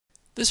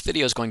This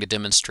video is going to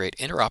demonstrate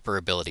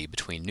interoperability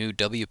between new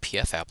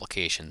WPF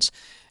applications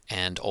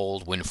and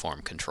old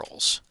WinForm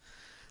controls.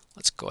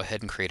 Let's go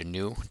ahead and create a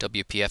new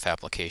WPF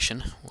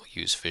application. We'll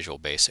use Visual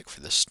Basic for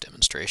this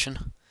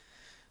demonstration.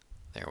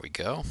 There we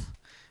go.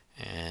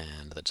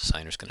 And the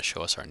designer is going to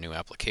show us our new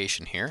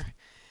application here.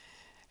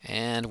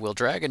 And we'll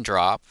drag and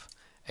drop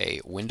a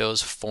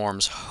Windows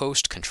Forms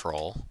host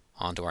control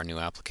onto our new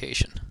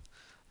application,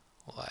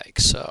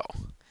 like so.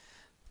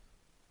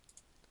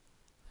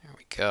 There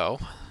we go.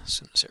 As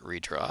soon as it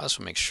redraws,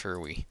 we'll make sure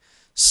we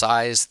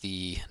size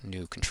the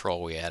new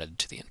control we added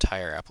to the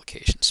entire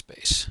application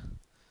space.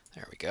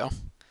 There we go.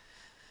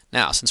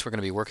 Now, since we're going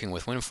to be working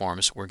with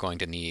WinForms, we're going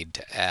to need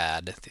to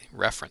add the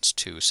reference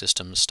to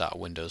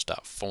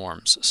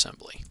systems.windows.forms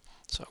assembly.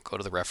 So go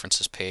to the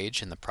References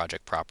page in the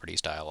Project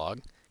Properties dialog,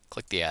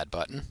 click the Add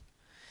button,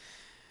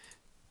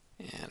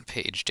 and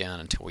page down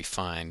until we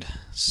find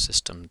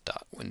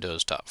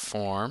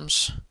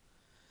system.windows.forms.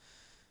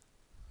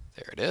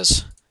 There it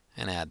is,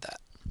 and add that.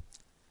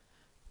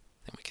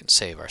 Then we can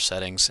save our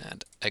settings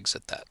and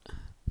exit that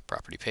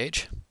property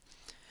page.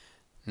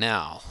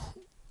 Now,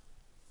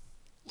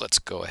 let's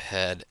go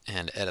ahead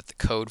and edit the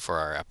code for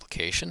our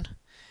application,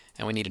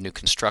 and we need a new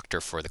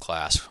constructor for the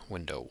class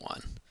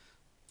Window1.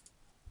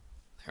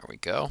 There we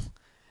go.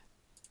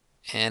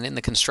 And in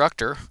the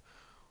constructor,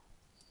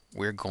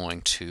 we're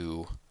going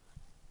to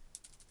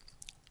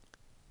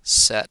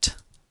set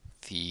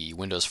the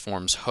Windows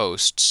Forms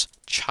host's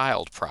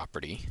child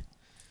property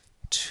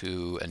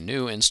to a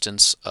new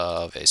instance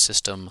of a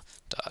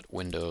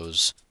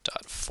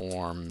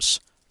system.windows.forms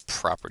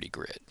property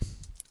grid.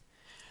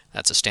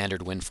 That's a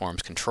standard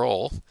WinForms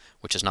control,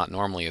 which is not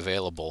normally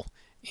available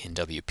in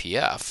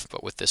WPF,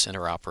 but with this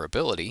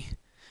interoperability,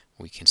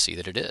 we can see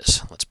that it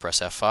is. Let's press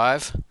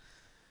F5.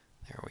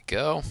 There we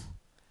go.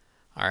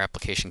 Our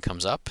application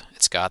comes up.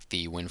 It's got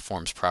the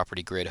WinForms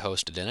property grid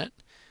hosted in it.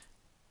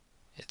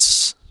 It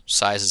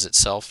sizes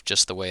itself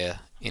just the way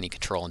any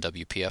control in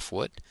WPF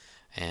would,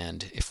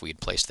 and if we'd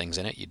place things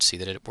in it, you'd see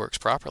that it works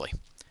properly.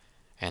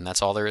 And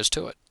that's all there is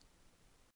to it.